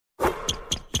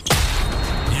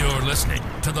listening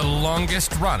to the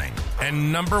longest running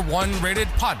and number one rated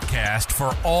podcast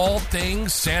for all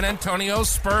things San Antonio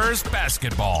Spurs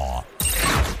basketball.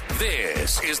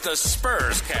 This is the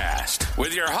Spurscast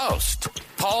with your host,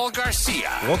 Paul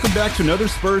Garcia. Welcome back to another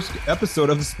Spurs episode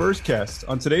of the Spurscast.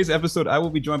 On today's episode, I will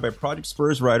be joined by Project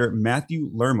Spurs writer Matthew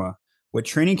Lerma. With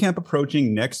training camp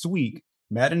approaching next week,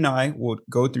 Matt and I will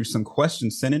go through some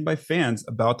questions sent in by fans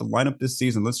about the lineup this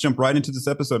season. Let's jump right into this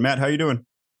episode. Matt, how are you doing?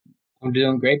 I'm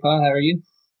doing great, Paul. How are you?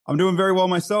 I'm doing very well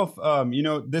myself.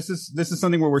 This is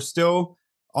something where we're still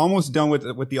almost done with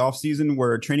the offseason,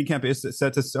 where training camp is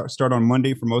set to start on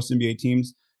Monday for most NBA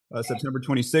teams, September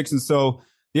 26th. And so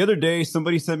the other day,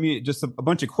 somebody sent me just a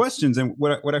bunch of questions. And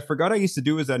what I forgot I used to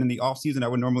do is that in the offseason, I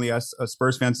would normally ask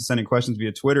Spurs fans to send in questions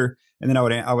via Twitter, and then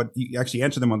I would actually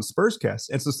answer them on the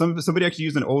Spurscast. And so somebody actually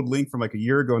used an old link from like a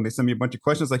year ago, and they sent me a bunch of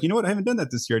questions. Like, you know what? I haven't done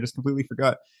that this year. I just completely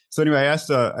forgot. So anyway, I asked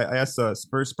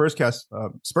Spurscast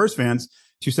Spurs fans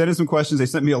to send in some questions. They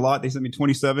sent me a lot. They sent me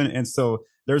 27. And so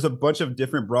there's a bunch of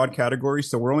different broad categories.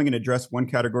 So we're only going to address one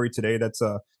category today. That's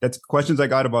questions I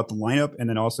got about the lineup, and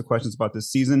then also questions about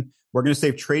this season. We're going to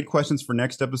save trade questions for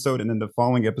next episode. And then the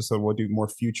following episode, we'll do more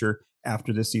future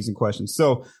after this season questions.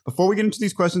 So before we get into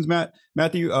these questions,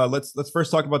 Matthew, let's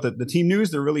first talk about the team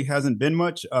news. There really hasn't been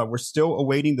much. We're still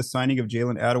awaiting the signing of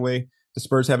Jalen Adaway. The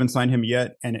Spurs haven't signed him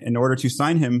yet. And in order to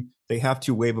sign him, they have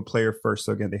to waive a player first.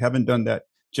 So again, they haven't done that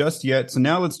just yet. So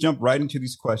now let's jump right into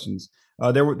these questions.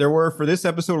 There were for this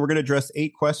episode, we're going to address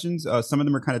 8 questions. Some of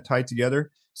them are kind of tied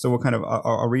together. So we'll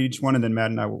I'll read each one, and then Matt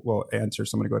and I will answer.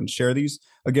 So I'm going to go ahead and share these.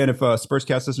 Again, if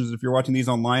Spurscast listeners, if you're watching these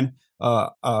online,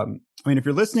 if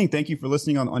you're listening, thank you for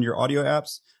listening on your audio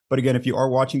apps. But again, if you are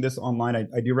watching this online,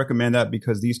 I do recommend that,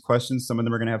 because these questions, some of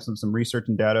them are going to have some research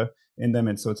and data in them.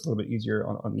 And so it's a little bit easier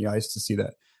on the eyes to see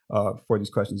that for these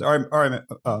questions. All right,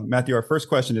 Matthew, our first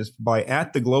question is by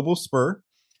 @TheGlobalSpur.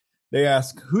 They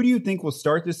ask, who do you think will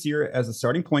start this year as a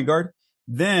starting point guard?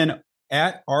 Then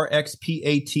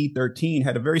 @RXPAT13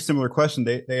 had a very similar question.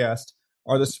 They asked,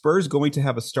 are the Spurs going to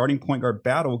have a starting point guard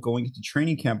battle going into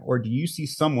training camp, or do you see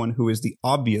someone who is the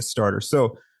obvious starter?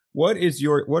 So what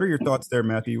are your thoughts there,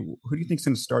 Matthew? Who do you think is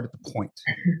going to start at the point?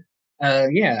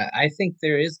 Yeah, I think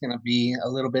there is going to be a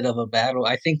little bit of a battle.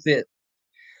 I think that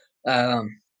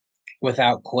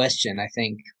without question, I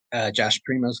think Josh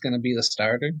Primo is going to be the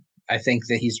starter. I think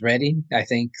that he's ready. I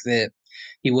think that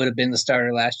he would have been the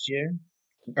starter last year.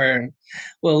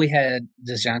 We had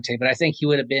DeJounte, but I think he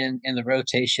would have been in the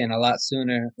rotation a lot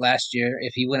sooner last year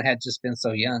if he wouldn't have just been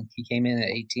so young. He came in at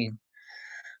 18.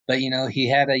 But, he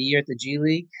had a year at the G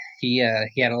League. He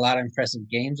had a lot of impressive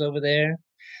games over there.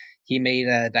 He made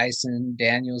Dyson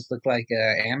Daniels look like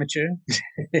an amateur.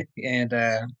 And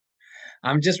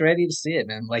I'm just ready to see it,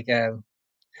 man.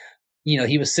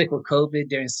 He was sick with COVID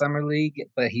during summer league,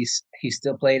 but he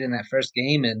still played in that first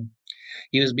game, and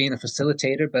he was being a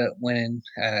facilitator. But when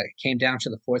it came down to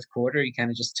the fourth quarter, he kind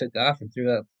of just took off and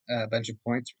threw up a bunch of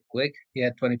points real quick. He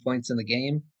had 20 points in the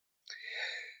game.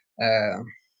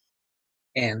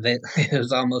 And it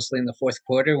was almost in the fourth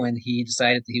quarter when he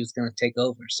decided that he was going to take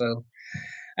over. So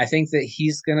I think that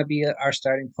he's going to be our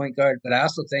starting point guard, but I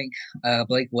also think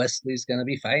Blake Wesley is going to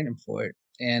be fighting for it.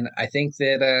 And I think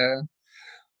that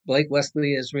Blake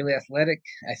Wesley is really athletic.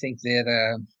 I think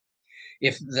that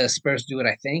if the Spurs do what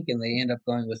I think and they end up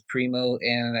going with Primo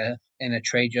and a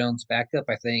Trey Jones backup,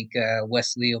 I think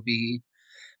Wesley will be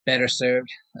better served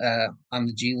on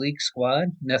the G League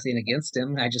squad. Nothing against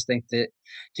him. I just think that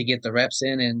to get the reps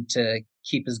in and to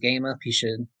keep his game up, he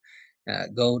should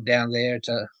go down there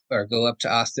or go up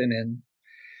to Austin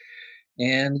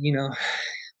and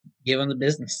give him the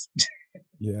business.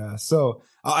 Yeah, so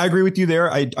I agree with you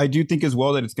there. I do think as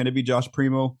well that it's going to be Josh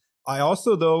Primo. I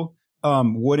also, though,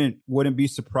 wouldn't be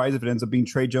surprised if it ends up being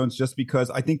Trey Jones, just because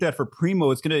I think that for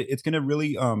Primo, it's gonna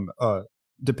really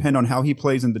depend on how he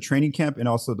plays in the training camp and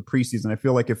also the preseason. I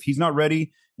feel like if he's not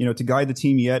ready, to guide the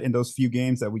team yet in those few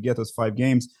gagames that we get, those 5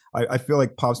 games, I feel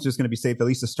like Pop's just going to be safe at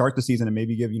least to start the season and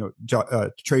maybe give,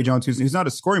 Trey Jones, who's not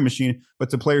a scoring machine, but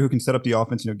it's a player who can set up the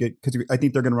offense, because I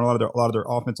think they're going to run a lot of their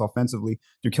offense offensively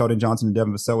through Keldon Johnson and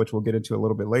Devin Vassell, which we'll get into a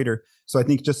little bit later. So I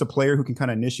think just a player who can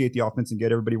kind of initiate the offense and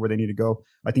get everybody where they need to go.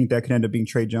 I think that could end up being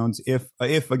Trey Jones if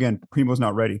again, Primo's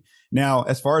not ready. Now,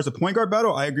 as far as the point guard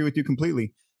battle, I agree with you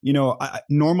completely.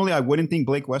 Normally I wouldn't think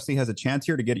Blake Wesley has a chance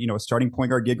here to get, a starting point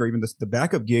guard gig or even the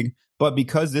backup gig. But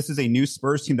because this is a new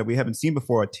Spurs team that we haven't seen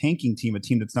before, a tanking team, a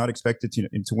team that's not expected to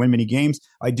win many games,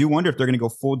 I do wonder if they're going to go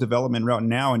full development route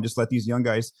now and just let these young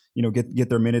guys, get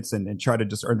their minutes and try to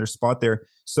just earn their spot there.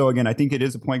 So again, I think it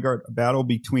is a point guard battle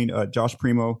between Josh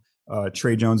Primo,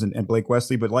 Trey Jones and Blake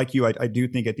Wesley. But like you, I do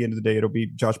think at the end of the day, it'll be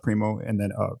Josh Primo and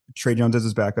then Trey Jones as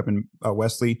his backup and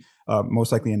Wesley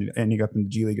most likely ending up in the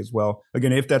G League as well.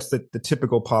 Again, if that's the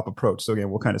typical Pop approach. So again,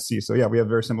 we'll kind of see. So yeah, we have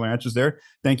very similar answers there.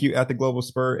 Thank you at the Global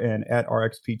Spur and at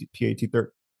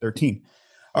RXPAT13.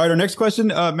 All right, our next question,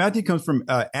 Matthew, comes from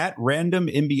at Random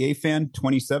NBA Fan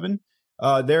 27.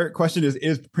 Their question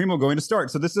is Primo going to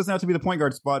start? So this doesn't have to be the point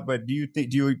guard spot, but do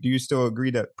you still agree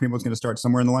that Primo's going to start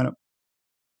somewhere in the lineup?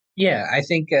 Yeah, I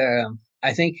think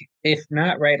if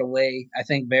not right away, I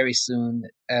think very soon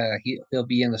he'll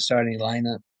be in the starting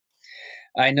lineup.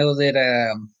 I know that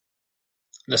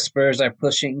the Spurs are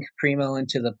pushing Primo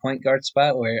into the point guard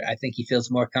spot where I think he feels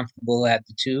more comfortable at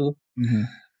the 2. Mm-hmm.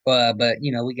 But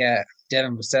we got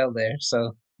Devin Vassell there,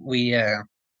 so we're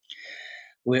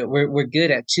good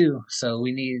at 2. So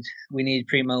we need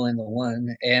Primo in the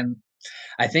 1, and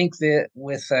I think that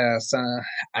with I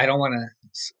don't want to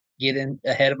get in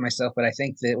ahead of myself, but I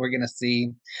think that we're going to see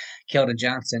Keldon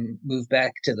Johnson move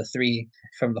back to the 3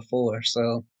 from the 4.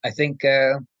 So I think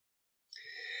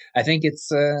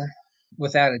it's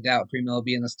without a doubt Primo will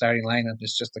be in the starting lineup.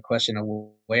 It's just a question of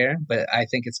where, but I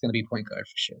think it's going to be point guard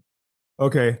for sure.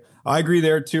 Okay, I agree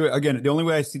there too. Again, the only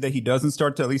way I see that he doesn't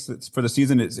start to, at least for the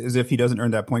season, is if he doesn't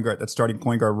earn that starting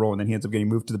point guard role, and then he ends up getting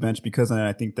moved to the bench because then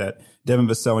I think that Devin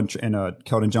Vassell and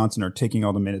Keldon Johnson are taking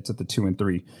all the minutes at the 2 and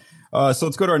 3. So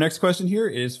let's go to our next question here.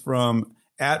 It is from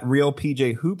at Real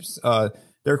PJ Hoops.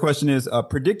 Their question is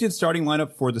predicted starting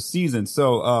lineup for the season.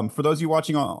 So for those of you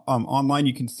watching online,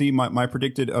 you can see my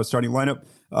predicted starting lineup.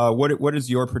 What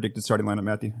is your predicted starting lineup,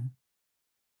 Matthew?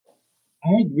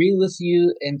 I agree with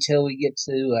you until we get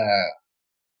to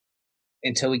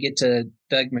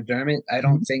Doug McDermott. I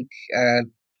don't think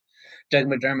Doug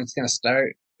McDermott's going to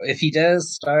start. If he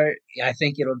does start, I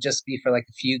think it'll just be for like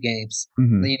a few games.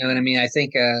 Mm-hmm. You know what I mean? I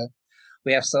think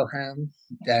we have Sohan.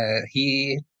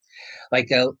 He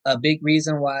a big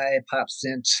reason why Pop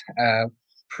sent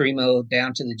Primo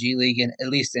down to the G League, and at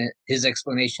least his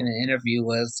explanation in interview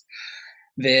was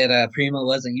that Primo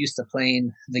wasn't used to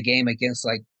playing the game against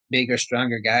like bigger,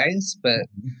 stronger guys, but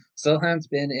Sohan's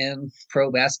been in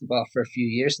pro basketball for a few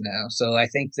years now. So I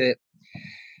think that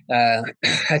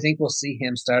I think we'll see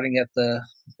him starting at the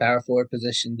power forward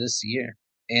position this year.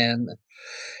 And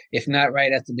if not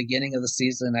right at the beginning of the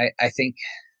season, I think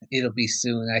it'll be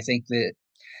soon. I think that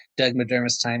Doug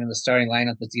McDermott's time in the starting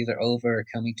lineup is either over or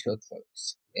coming to a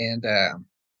close. And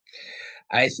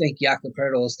I think Jakob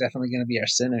Poeltl is definitely going to be our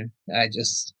center.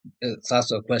 It's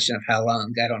also a question of how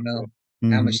long. I don't know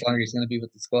how much longer he's going to be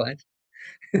with the squad.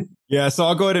 Yeah, so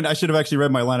I'll go ahead and I should have actually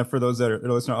read my lineup for those that are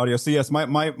listening to audio. So yes,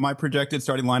 my projected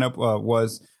starting lineup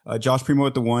was Josh Primo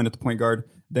at the 1 at the point guard.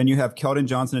 Then you have Keldon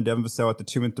Johnson and Devin Vassell at the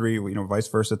 2 and 3. Vice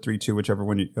versa, 3-2, whichever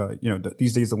one.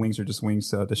 These days the wings are just wings,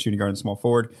 the shooting guard and small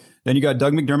forward. Then you got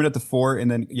Doug McDermott at the 4,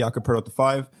 and then Jakob Poeltl at the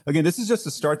 5. Again, this is just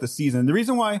to start the season. The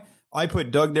reason why I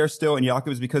put Doug there still and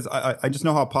Jakob is because I just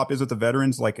know how Pop is with the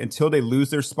veterans. Like until they lose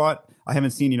their spot, I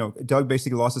haven't seen, Doug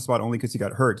basically lost his spot only because he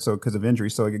got hurt. So because of injury.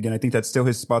 So again, I think that's still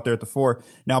his spot there at the 4.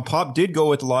 Now Pop did go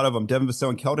with a lot of them, Devin Vassell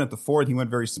and Keldon at the 4. He went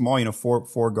very small,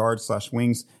 four guards /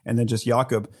 wings, and then just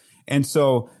Jakob. And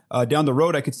so down the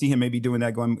road, I could see him maybe doing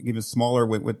that, going even smaller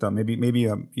with maybe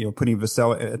putting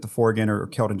Vassell at the 4 again, or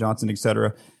Keldon Johnson, et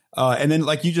cetera. And then,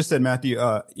 like you just said, Matthew,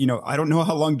 I don't know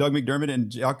how long Doug McDermott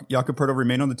and Jakob Poeltl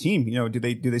remain on the team. Do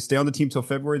they stay on the team till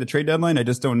February, the trade deadline? I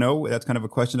just don't know. That's kind of a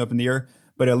question up in the air.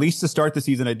 But at least to start the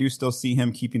season, I do still see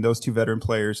him keeping those 2 veteran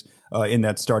players in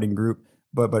that starting group.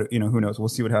 But who knows? We'll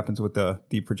see what happens with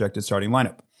the projected starting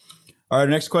lineup. All right, our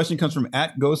next question comes from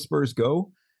at Go Spurs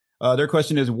Go. Their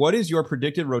question is, what is your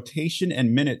predicted rotation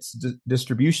and minutes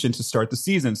distribution to start the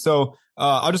season? So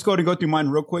I'll just go ahead and go through mine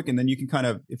real quick, and then you can kind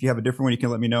of, if you have a different one, you can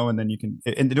let me know, and then you can,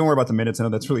 and don't worry about the minutes. I know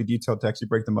that's really detailed to actually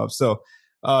break them up. So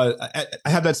I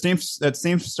have that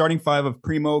same starting 5 of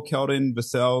Primo, Keldon,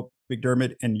 Vassell,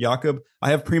 McDermott, and Jakob. I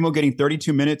have Primo getting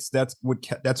 32 minutes. That's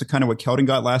kind of what Keldon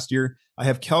got last year. I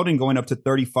have Keldon going up to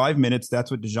 35 minutes. That's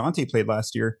what DeJounte played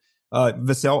last year.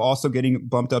 Vassell also getting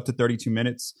bumped up to 32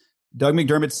 minutes. Doug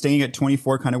McDermott staying at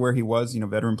 24, kind of where he was,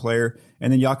 veteran player.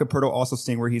 And then Jakob Poeltl also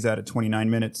staying where he's at 29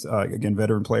 minutes. Again,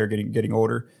 veteran player getting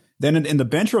older. Then in the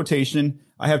bench rotation,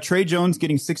 I have Trey Jones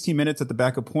getting 16 minutes at the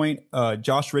backup point.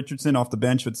 Josh Richardson off the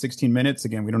bench with 16 minutes.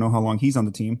 Again, we don't know how long he's on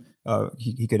the team.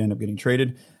 He could end up getting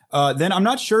traded. Then I'm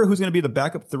not sure who's going to be the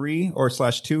backup 3 or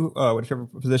 /2, whichever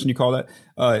position you call that.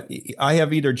 I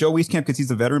have either Joe Wieskamp because he's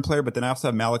a veteran player, but then I also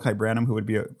have Malachi Branham, who would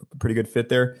be a pretty good fit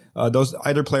there.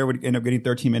 Either player would end up getting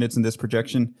 13 minutes in this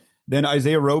projection. Then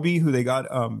Isaiah Roby, who they got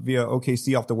via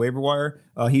OKC off the waiver wire,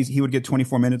 he would get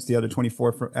 24 minutes, the other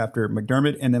 24 after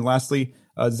McDermott. And then lastly,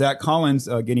 Zach Collins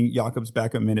getting Jakob's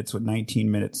backup minutes with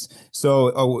 19 minutes.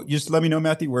 So just let me know,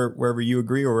 Matthew, wherever you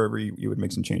agree or wherever you would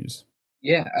make some changes.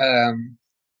 Yeah,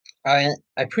 I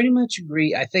pretty much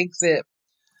agree. I think that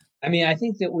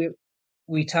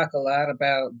we talk a lot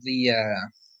about the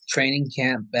training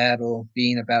camp battle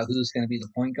being about who's going to be the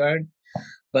point guard,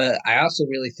 but I also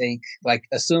really think, like,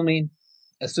 assuming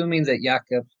that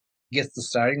Jakob gets the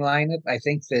starting lineup, I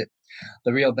think that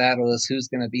the real battle is who's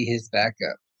going to be his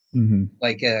backup. Mm-hmm.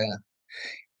 Like,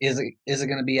 is it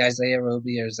going to be Isaiah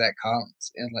Roby or Zach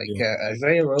Collins? And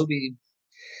Isaiah Roby,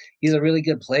 he's a really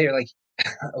good player. Like,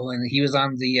 when he was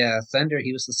on the Thunder,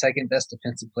 he was the second best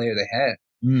defensive player they had.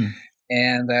 Mm.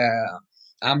 And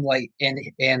I'm like, and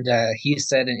he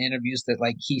said in interviews that,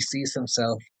 like, he sees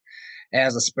himself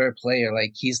as a Spur player.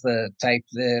 Like, he's the type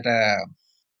that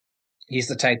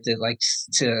likes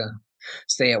to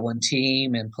stay at one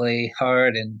team and play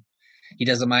hard, and he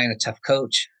doesn't mind a tough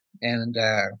coach. And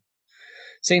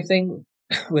same thing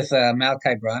with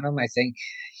Malachi Branham. I think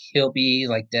he'll be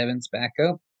like Devin's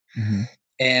backup. Mm-hmm.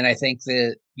 And I think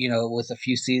that, with a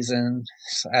few seasons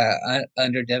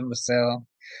under Devin Vassell,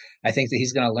 I think that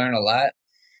he's going to learn a lot.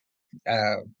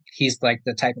 He's like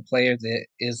the type of player that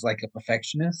is like a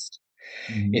perfectionist.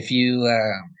 Mm-hmm.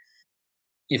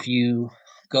 If you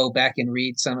go back and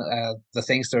read some of the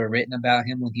things that were written about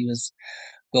him when he was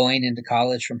going into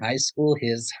college from high school,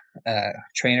 his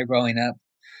trainer growing up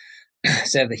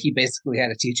said that he basically had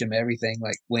to teach him everything.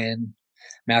 Like, when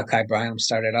Malachi Branham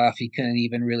started off, he couldn't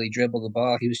even really dribble the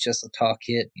ball. He was just a tall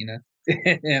kid,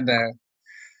 and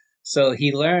so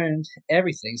he learned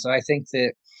everything. So I think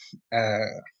that,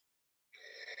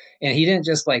 and he didn't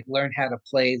just like learn how to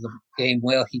play the game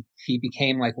well. He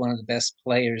became like one of the best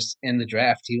players in the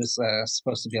draft. He was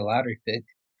supposed to be a lottery pick,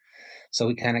 so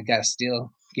we kind of got to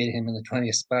still get him in the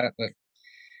 20th spot. But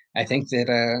I think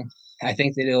that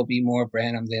it'll be more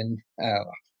Branham than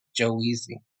Joe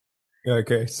Weasley.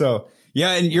 Okay, so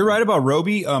yeah, and you're right about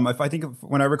Roby. If I think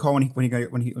when I recall when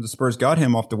the Spurs got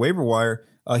him off the waiver wire,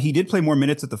 he did play more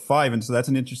minutes at the 5, and so that's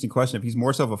an interesting question. If he's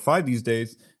more so of a 5 these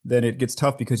days, then it gets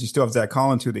tough because you still have Zach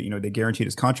Collins, who they guaranteed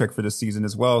his contract for this season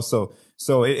as well. So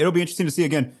it'll be interesting to see.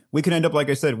 Again, we can end up, like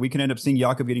I said, seeing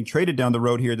Jakob getting traded down the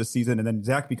road here this season, and then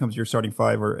Zach becomes your starting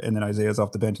 5, and then Isaiah's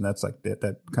off the bench, and that's like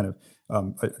that kind of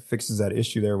fixes that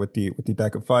issue there with the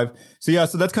backup 5. So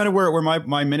that's kind of where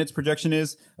my minutes projection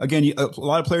is. Again, a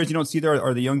lot of players you don't see there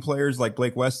are the young players like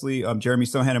Blake Wesley, Jeremy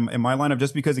Sohan in my lineup,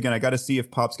 just because, again, I got to see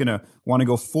if Pop's going to want to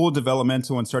go full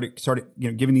developmental and start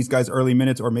giving these guys early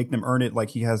minutes or make them earn it like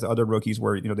he has other rookies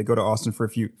where they go to Austin for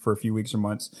a few weeks or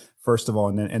months first of all,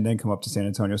 and then come up to San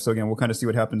Antonio. So again, we'll kind of see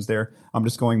what happens there. I'm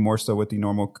just going more so with the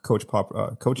normal Coach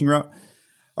Pop coaching route.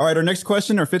 All right, our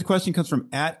fifth question comes from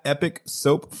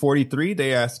 @EpicSoap43.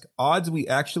 They ask, odds we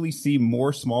actually see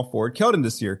more small forward Keldon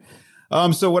this year.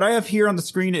 So what I have here on the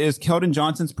screen is Keldon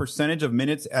Johnson's percentage of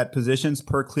minutes at positions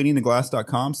per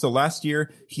cleaningtheglass.com. So last year,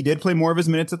 he did play more of his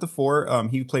minutes at the 4.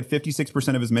 He played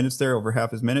 56% of his minutes there, over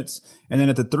half his minutes. And then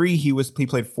at the 3, he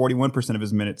played 41% of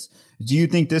his minutes. Do you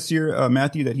think this year,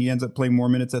 Matthew, that he ends up playing more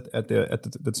minutes at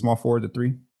the small forward, the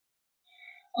 3?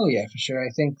 Oh, yeah, for sure. I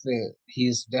think that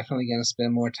he's definitely going to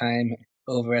spend more time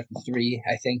over at the 3.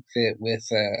 I think that with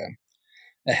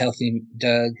a healthy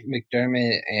Doug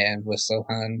McDermott and with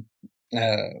Sohan,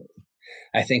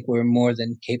 I think we're more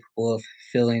than capable of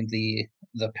filling the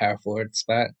power forward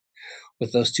spot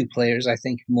with those 2 players. I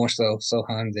think more so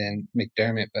Sohan than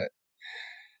McDermott, but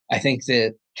I think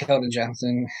that Keldon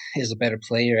Johnson is a better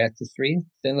player at the 3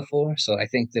 than the 4. So I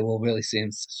think that we'll really see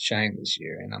him shine this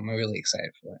year, and I'm really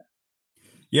excited for that.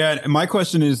 Yeah, and my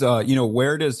question is,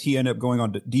 where does he end up going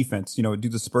on defense? Do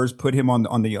the Spurs put him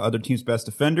on the other team's best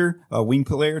defender, wing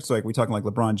player? So like we talking like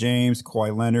LeBron James,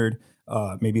 Kawhi Leonard,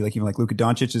 maybe like even like Luka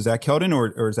Doncic. Is that Keldon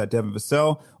or is that Devin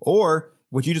Vassell? Or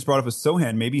what you just brought up is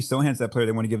Sohan. Maybe Sohan's that player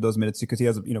they want to give those minutes to because he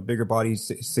has a bigger body,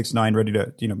 6'9", ready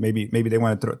to maybe they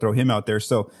want to throw him out there.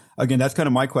 So again, that's kind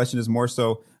of my question is more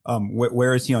so.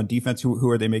 Where is he on defense? Who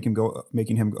are they making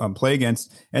him play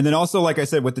against? And then also, like I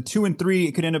said, with the 2 and 3,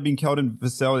 it could end up being Keldon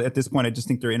Vassell. At this point, I just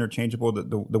think they're interchangeable,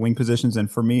 the wing positions. And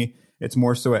for me, it's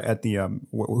more so at the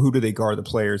who do they guard the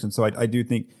players? And so I do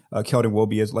think Keldon will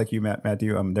be, as like you,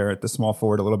 Matthew, they're at the small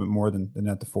forward a little bit more than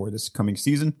at the 4 this coming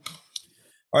season.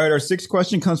 All right, our 6th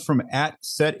question comes from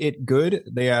 @SetItGood.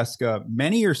 They ask,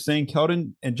 many are saying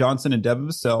Keldon and Johnson and Devin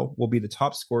Vassell will be the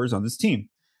top scorers on this team.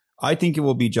 I think it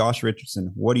will be Josh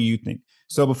Richardson. What do you think?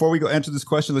 So before we go answer this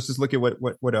question, let's just look at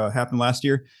what happened last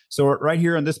year. So right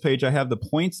here on this page, I have the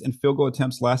points and field goal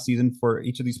attempts last season for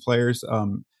each of these players.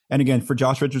 And again, for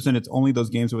Josh Richardson, it's only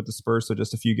those games with the Spurs, so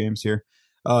just a few games here.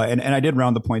 And I did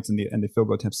round the points in the field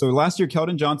goal attempts. So last year,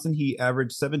 Keldon Johnson, he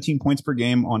averaged 17 points per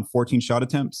game on 14 shot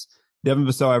attempts. Devin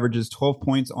Vassell averages 12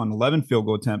 points on 11 field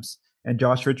goal attempts. And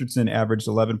Josh Richardson averaged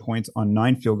 11 points on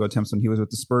 9 field goal attempts when he was with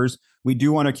the Spurs. We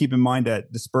do want to keep in mind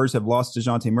that the Spurs have lost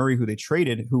DeJounte Murray, who they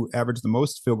traded, who averaged the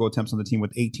most field goal attempts on the team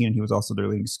with 18, and he was also their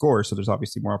leading scorer. So there's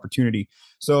obviously more opportunity.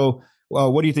 So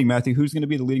what do you think, Matthew? Who's going to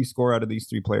be the leading scorer out of these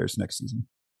 3 players next season?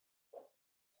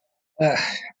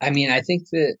 I mean, I think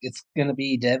that it's going to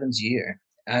be Devin's year.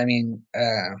 I mean,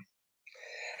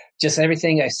 just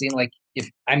everything I've seen, like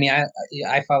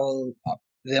I follow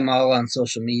them all on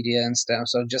social media and stuff.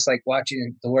 So just like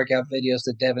watching the workout videos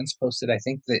that Devin's posted, I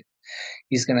think that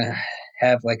he's gonna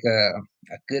have like a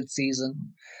good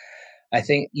season. I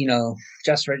think,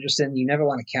 Josh Richardson, you never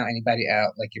want to count anybody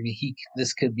out. Like, I mean,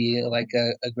 this could be like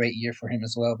a great year for him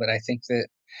as well. But I think that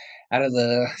out of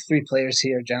the 3 players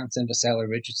here, Johnson, Vassell, or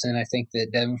Richardson, I think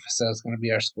that Devin Vassell is going to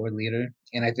be our score leader.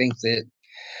 And I think that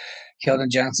Keldon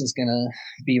Johnson's going to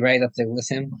be right up there with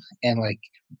him. And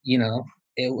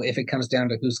if it comes down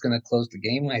to who's going to close the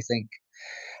game, I think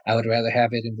I would rather have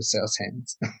it in Vassell's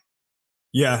hands.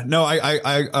 Yeah, no,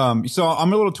 so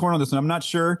I'm a little torn on this one. I'm not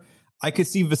sure. I could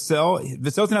see Vassell.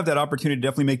 Vassell's gonna have that opportunity to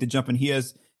definitely make the jump, and he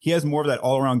has more of that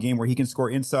all around game where he can score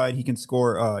inside, he can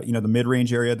score, the mid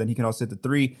range area, then he can also hit the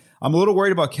 3. I'm a little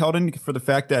worried about Keldon for the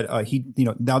fact that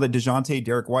now that DeJounte,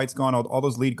 Derek White's gone, all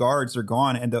those lead guards are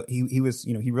gone, and he was,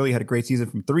 he really had a great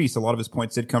season from 3, so a lot of his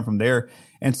points did come from there.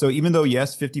 And so even though,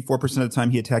 yes, 54% of the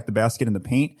time he attacked the basket in the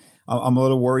paint, I'm a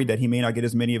little worried that he may not get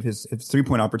as many of his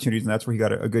 3-point opportunities, and that's where he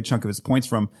got a good chunk of his points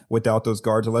from without those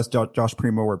guards, unless Josh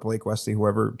Primo or Blake Wesley,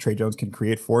 whoever Trey Jones can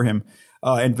create for him.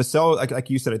 And Vassell, like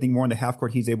you said, I think more in the half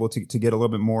court, he's able to get a little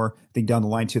bit more. I think down the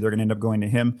line, too, they're going to end up going to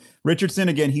him. Richardson,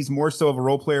 again, he's more so of a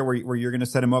role player where you're going to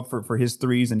set him up for his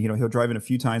threes, and, he'll drive in a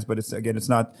few times, but it's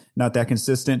not that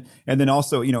consistent. And then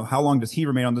also, how long does he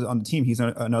remain on the team? He's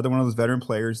another one of those veteran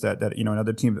players that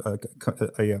another team, a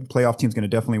playoff team's going to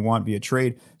definitely want via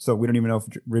trade. So we don't even know if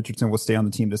Richardson will stay on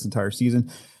the team this entire season.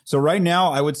 So right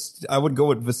now, I would go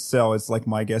with Vassell. It's like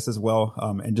my guess as well,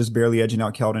 and just barely edging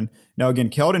out Keldon. Now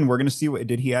again, Keldon, we're going to see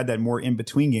did he add that more in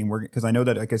between game? Because I know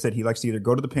that, like I said, he likes to either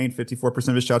go to the paint, 54%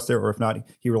 of his shots there, or if not,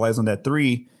 he relies on that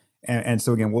 3. And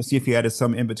so again, we'll see if he added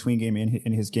some in between game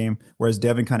in his game, whereas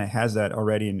Devin kind of has that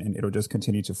already, and it'll just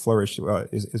continue to flourish.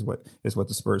 Is what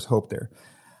the Spurs hope there.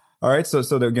 All right, so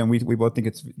again, we both think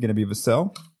it's going to be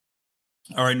Vassell.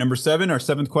 All right, number 7, our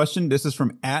 7th question. This is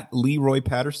from @Leroy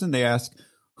Patterson. They ask,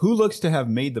 who looks to have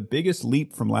made the biggest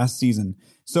leap from last season?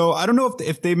 So I don't know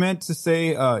if they meant to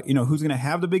say, who's going to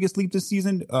have the biggest leap this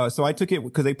season. So I took it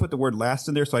because they put the word last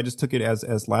in there. So I just took it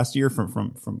as last year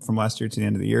from last year to the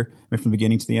end of the year, from the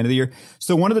beginning to the end of the year.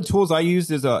 So one of the tools I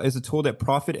used is a tool that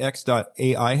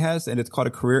ProfitX.ai has, and it's called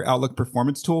a Career Outlook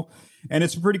Performance Tool. And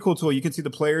it's a pretty cool tool. You can see the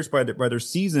players by their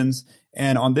seasons.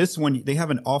 And on this one, they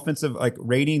have an offensive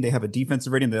rating. They have a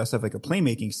defensive rating. They also have a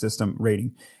playmaking system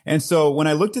rating. And so when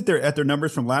I looked at their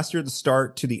numbers from last year at the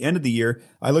start to the end of the year,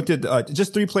 I looked at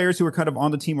just 3 players who were kind of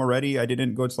on the team already. I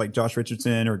didn't go to Josh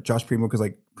Richardson or Josh Primo because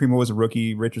Primo was a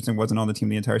rookie. Richardson wasn't on the team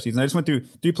the entire season. I just went through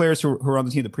 3 players who were on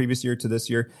the team the previous year to this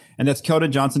year. And that's Keldon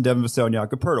Johnson, Devin Vassell, and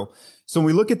Jakob Poeltl. So when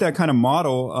we look at that kind of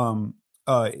model,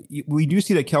 we do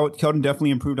see that Keldon definitely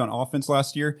improved on offense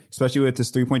last year, especially with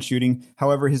his 3-point shooting.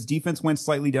 However, his defense went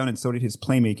slightly down, and so did his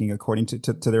playmaking, according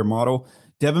to their model.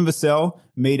 Devin Vassell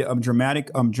made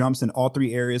dramatic jumps in all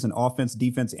 3 areas: in offense,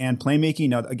 defense, and playmaking.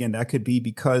 Now, again, that could be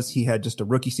because he had just a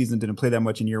rookie season, didn't play that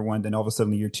much in year 1. Then all of a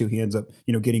sudden, in year 2, he ends up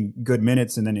getting good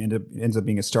minutes, and then ends up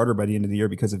being a starter by the end of the year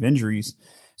because of injuries.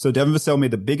 So Devin Vassell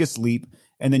made the biggest leap.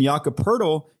 And then Jakob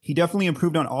Poeltl, he definitely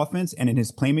improved on offense and in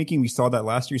his playmaking. We saw that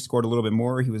last year. He scored a little bit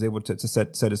more. He was able to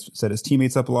set his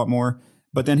teammates up a lot more.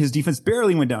 But then his defense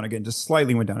barely went down again, just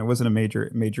slightly went down. It wasn't a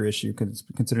major issue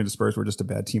considering the Spurs were just a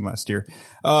bad team last year.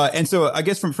 And so I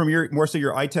guess from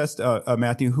your eye test,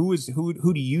 Matthew, who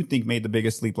do you think made the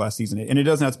biggest leap last season? And it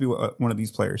doesn't have to be one of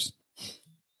these players.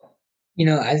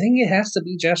 I think it has to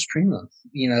be Josh Primo.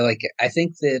 I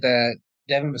think that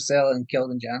Devin Vassell and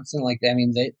Keldon Johnson,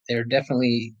 they're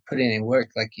definitely putting in work.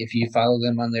 If you follow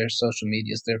them on their social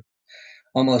medias, they're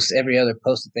almost every other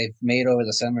post that they've made over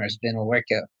the summer has been a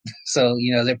workout. So,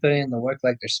 they're putting in the work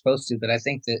like they're supposed to. But I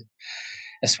think that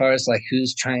as far as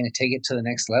who's trying to take it to the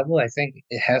next level, I think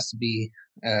it has to be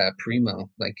Primo.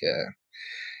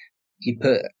 He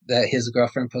put that his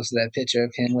girlfriend posted that picture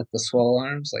of him with the swole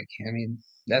arms.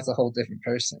 That's a whole different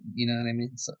person. You know what I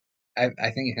mean? So I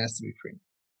think it has to be Primo.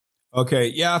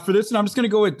 Okay, yeah. For this one, I'm just going to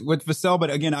go with Vassell.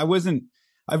 But again, I wasn't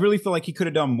I really feel like he could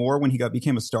have done more when he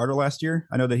became a starter last year.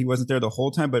 I know that he wasn't there the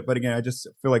whole time, but again, I just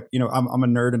feel like, I'm a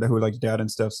nerd and who likes data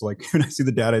and stuff. So like when I see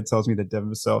the data, it tells me that Devin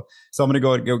Vassell. So I'm going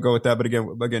to go with that. But again,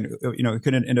 it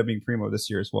couldn't end up being Primo this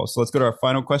year as well. So let's go to our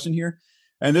final question here.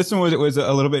 And this one was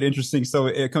a little bit interesting. So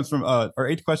it comes from our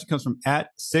eighth question comes from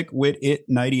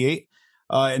 @sickwithit98.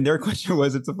 And their question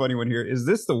was, it's a funny one here. Is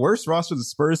this the worst roster the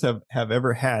Spurs have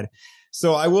ever had?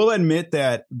 So I will admit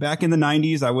that back in the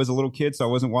 90s, I was a little kid, so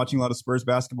I wasn't watching a lot of Spurs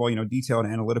basketball, detailed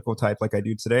and analytical type like I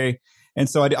do today. And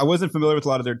so I wasn't familiar with a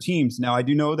lot of their teams. Now, I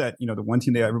do know that, the one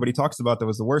team that everybody talks about that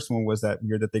was the worst one was that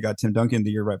year that they got Tim Duncan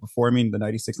the year right before. I mean, the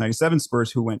 96-97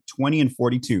 Spurs, who went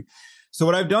 20-42. So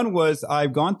what I've done was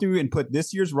I've gone through and put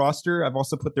this year's roster. I've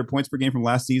also put their points per game from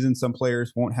last season. Some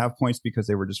players won't have points because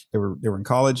they were in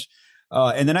college.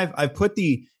 And then I've put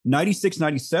the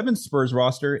 96-97 Spurs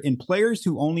roster in players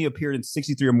who only appeared in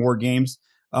 63 or more games.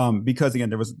 Because again,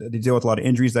 they deal with a lot of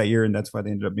injuries that year, and that's why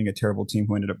they ended up being a terrible team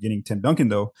who ended up getting Tim Duncan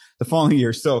though the following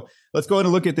year. So let's go ahead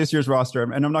and look at this year's roster.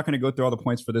 And I'm not going to go through all the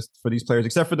points for these players,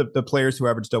 except for the players who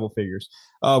average double figures.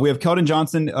 We have Keldon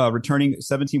Johnson returning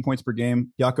 17 points per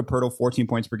game, Jakob Poeltl 14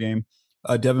 points per game,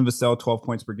 Devin Vassell 12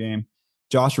 points per game,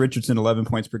 Josh Richardson 11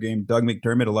 points per game, Doug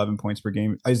McDermott 11 points per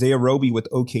game, Isaiah Roby with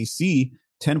OKC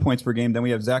 10 points per game. Then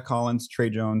we have Zach Collins, Trey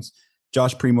Jones,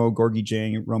 Josh Primo, Gorgie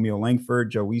Jang, Romeo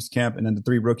Langford, Joe Wieskamp, and then the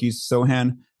three rookies,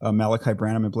 Sohan, Malachi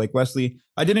Branham, and Blake Wesley.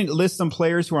 I didn't list some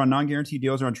players who are on non-guaranteed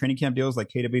deals or on training camp deals like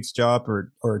Keita Bates-Diop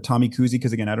or Tommy Kuzi,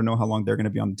 because again, I don't know how long they're going to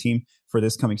be on the team for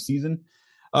this coming season.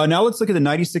 Now let's look at the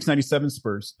 96-97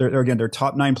 Spurs. They're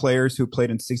top 9 players who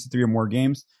played in 63 or more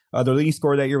games. Their leading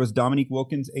scorer that year was Dominique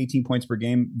Wilkins, 18 points per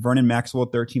game. Vernon Maxwell,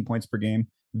 13 points per game.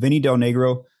 Vinny Del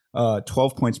Negro,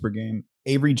 12 points per game.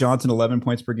 Avery Johnson, 11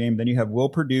 points per game. Then you have Will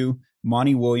Perdue,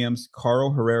 Monty Williams,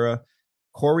 Carl Herrera,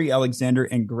 Corey Alexander,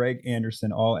 and Greg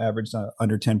Anderson, all averaged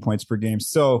under 10 points per game.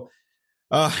 So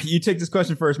you take this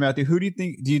question first, Matthew. Who do you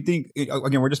think,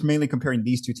 again, we're just mainly comparing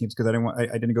these two teams because I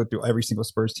didn't go through every single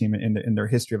Spurs team in their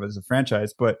history of it as a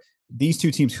franchise, but these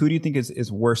two teams, who do you think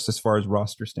is worse as far as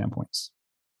roster standpoints?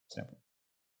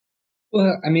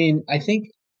 Well, I mean, I think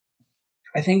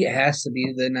it has to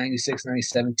be the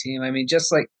 96-97 team. I mean,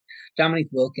 just like Dominique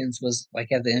Wilkins was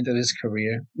like at the end of his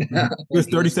career. He was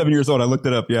 37 years old. I looked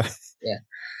it up. Yeah. Yeah.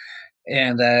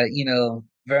 And,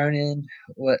 Vernon,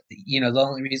 the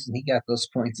only reason he got those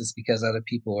points is because other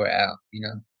people were out,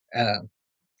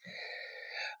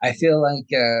 I feel like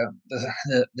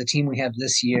the team we have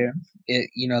this year,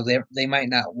 they might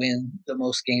not win the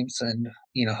most games, and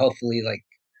hopefully like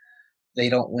they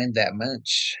don't win that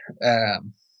much,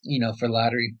 for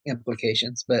lottery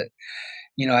implications. But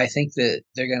I think that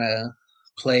they're gonna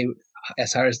play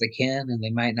as hard as they can, and they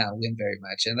might not win very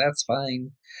much, and that's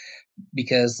fine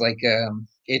because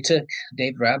it took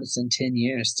Dave Robinson 10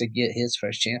 years to get his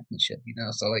first championship.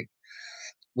 So like,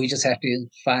 we just have to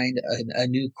find a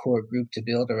new core group to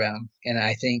build around. And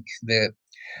I think that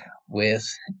with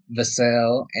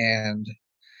Vassell and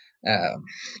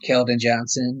Keldon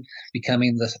Johnson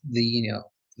becoming the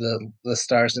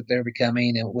stars that they're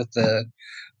becoming, and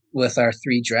with our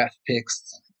 3 draft picks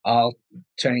all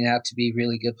turning out to be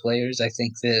really good players, I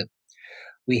think that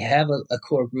we have a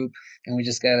core group, and we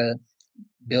just gotta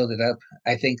build it up.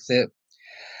 I think that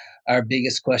our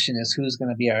biggest question is who's going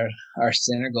to be our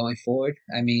center going forward.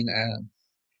 I mean,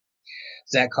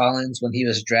 Zach Collins, when he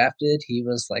was drafted, he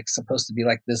was like supposed to be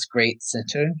like this great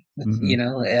center,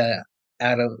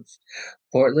 out of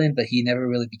Portland, but he never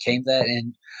really became that.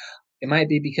 And it might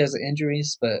be because of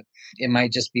injuries, but it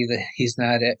might just be that he's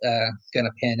not going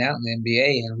to pan out in the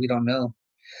NBA, and we don't know.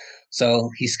 So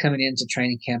he's coming into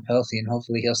training camp healthy, and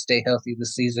hopefully he'll stay healthy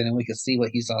this season, and we can see what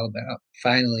he's all about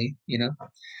finally,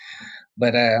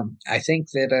 But I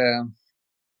think that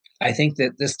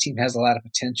this team has a lot of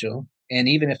potential, and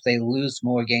even if they lose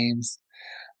more games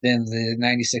than the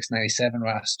 96-97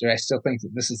 roster, I still think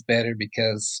that this is better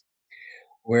because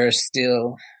we're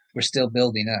still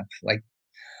building up. Like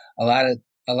a lot of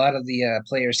the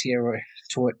players here were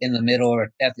in the middle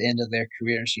or at the end of their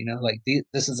careers.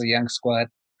 This is a young squad.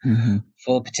 Mm-hmm.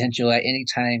 Full potential. At any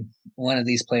time, one of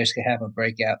these players could have a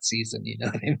breakout season. You know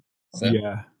what I mean? So,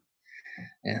 yeah.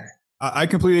 I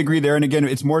completely agree there. And again,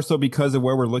 it's more so because of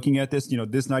where we're looking at this.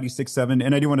 This 96-7,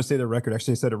 and I do want to say the record.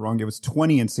 Actually, I said it wrong. It was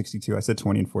 20-62. I said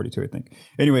 20-42. I think.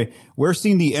 Anyway, we're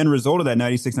seeing the end result of that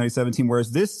 96-97 team.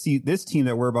 Whereas this team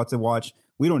that we're about to watch,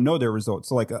 we don't know their results.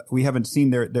 So we haven't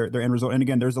seen their end result. And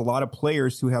again, there's a lot of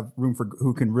players who have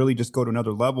who can really just go to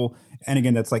another level. And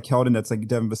again, that's like Keldon, that's like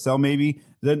Devin Vassell, maybe.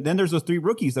 Then there's those 3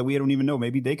 rookies that we don't even know.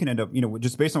 Maybe they can end up,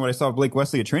 just based on what I saw of Blake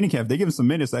Wesley at training camp, they give him some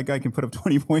minutes. That guy can put up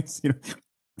 20 points,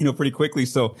 pretty quickly.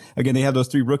 So again, they have those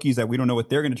 3 rookies that we don't know what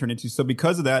they're going to turn into. So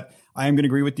because of that, I am going to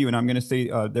agree with you. And I'm going to say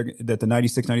that the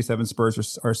 96-97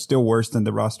 Spurs are still worse than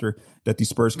the roster that the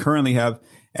Spurs currently have.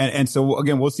 And so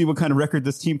again, we'll see what kind of record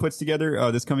this team puts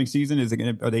together this coming season.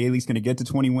 Are they at least going to get to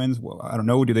 20 wins? Well, I don't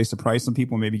know. Do they surprise some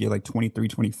people? Maybe get like 23,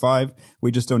 25.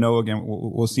 We just don't know. Again,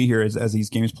 we'll see here as these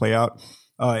games play out.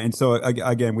 And so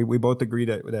again, we both agree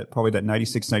that probably that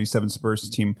 96-97 Spurs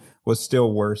team was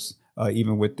still worse,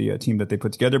 even with the team that they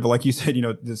put together. But like you said,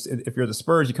 if you're the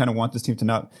Spurs, you kind of want this team to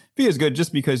not be as good,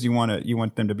 just because you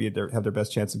want them to have their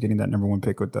best chance of getting that number 1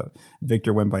 pick with the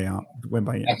Victor Wembanyama.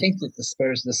 I think that the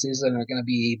Spurs this season are going to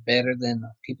be better than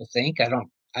people think. I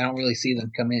don't really see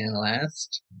them coming in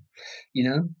last,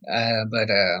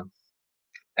 but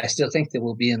I still think that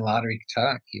we'll be in lottery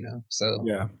talk, so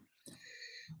yeah.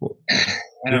 Well,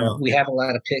 I don't know. We have a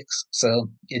lot of picks, so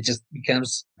it just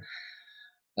becomes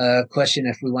a question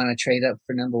if we want to trade up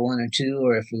for number 1 or 2,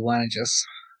 or if we want to just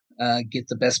get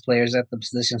the best players at the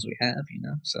positions we have,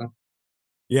 so.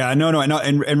 Yeah, no, I know.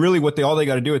 And really what all they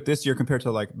got to do with this year compared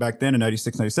to like back then in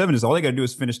 96-97 is all they got to do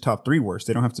is finish top 3 worst.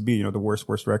 They don't have to be, the worst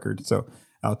record. So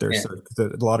out there, yeah. So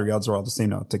the lottery odds are all the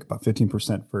same now. Take about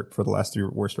 15% for the last 3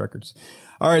 worst records.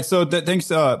 All right. So thanks.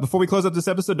 Before we close up this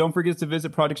episode, don't forget to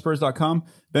visit projectspurs.com.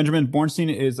 Benjamin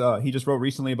Bornstein he just wrote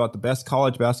recently about the best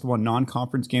college basketball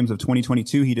non-conference games of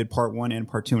 2022. He did part 1 and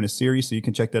part 2 in a series. So you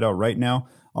can check that out right now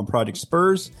on Project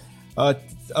Spurs.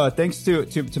 Thanks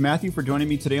to Matthew for joining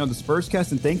me today on the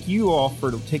Spurscast, and thank you all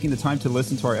for taking the time to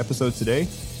listen to our episodes today.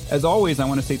 As always, I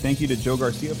want to say thank you to Joe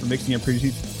Garcia for mixing and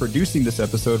producing this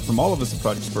episode. From all of us at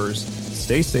Project Spurs,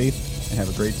 stay safe and have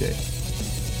a great day.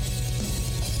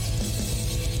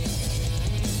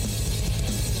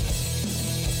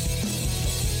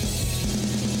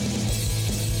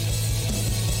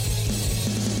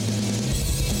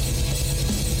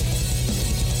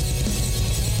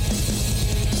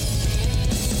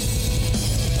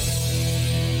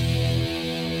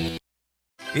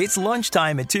 It's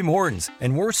lunchtime at Tim Hortons,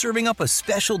 and we're serving up a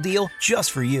special deal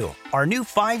just for you. Our new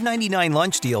 $5.99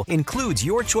 lunch deal includes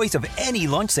your choice of any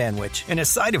lunch sandwich and a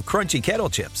side of crunchy kettle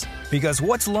chips. Because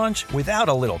what's lunch without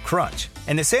a little crunch?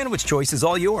 And the sandwich choice is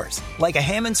all yours, like a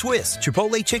ham and Swiss,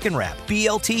 Chipotle chicken wrap,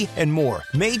 BLT, and more,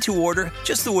 made to order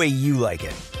just the way you like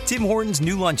it. Tim Hortons'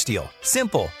 new lunch deal.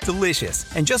 Simple,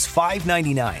 delicious, and just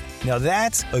 $5.99. Now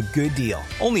that's a good deal.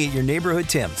 Only at your neighborhood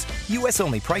Tim's. U.S.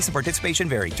 only. Price and participation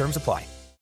vary. Terms apply.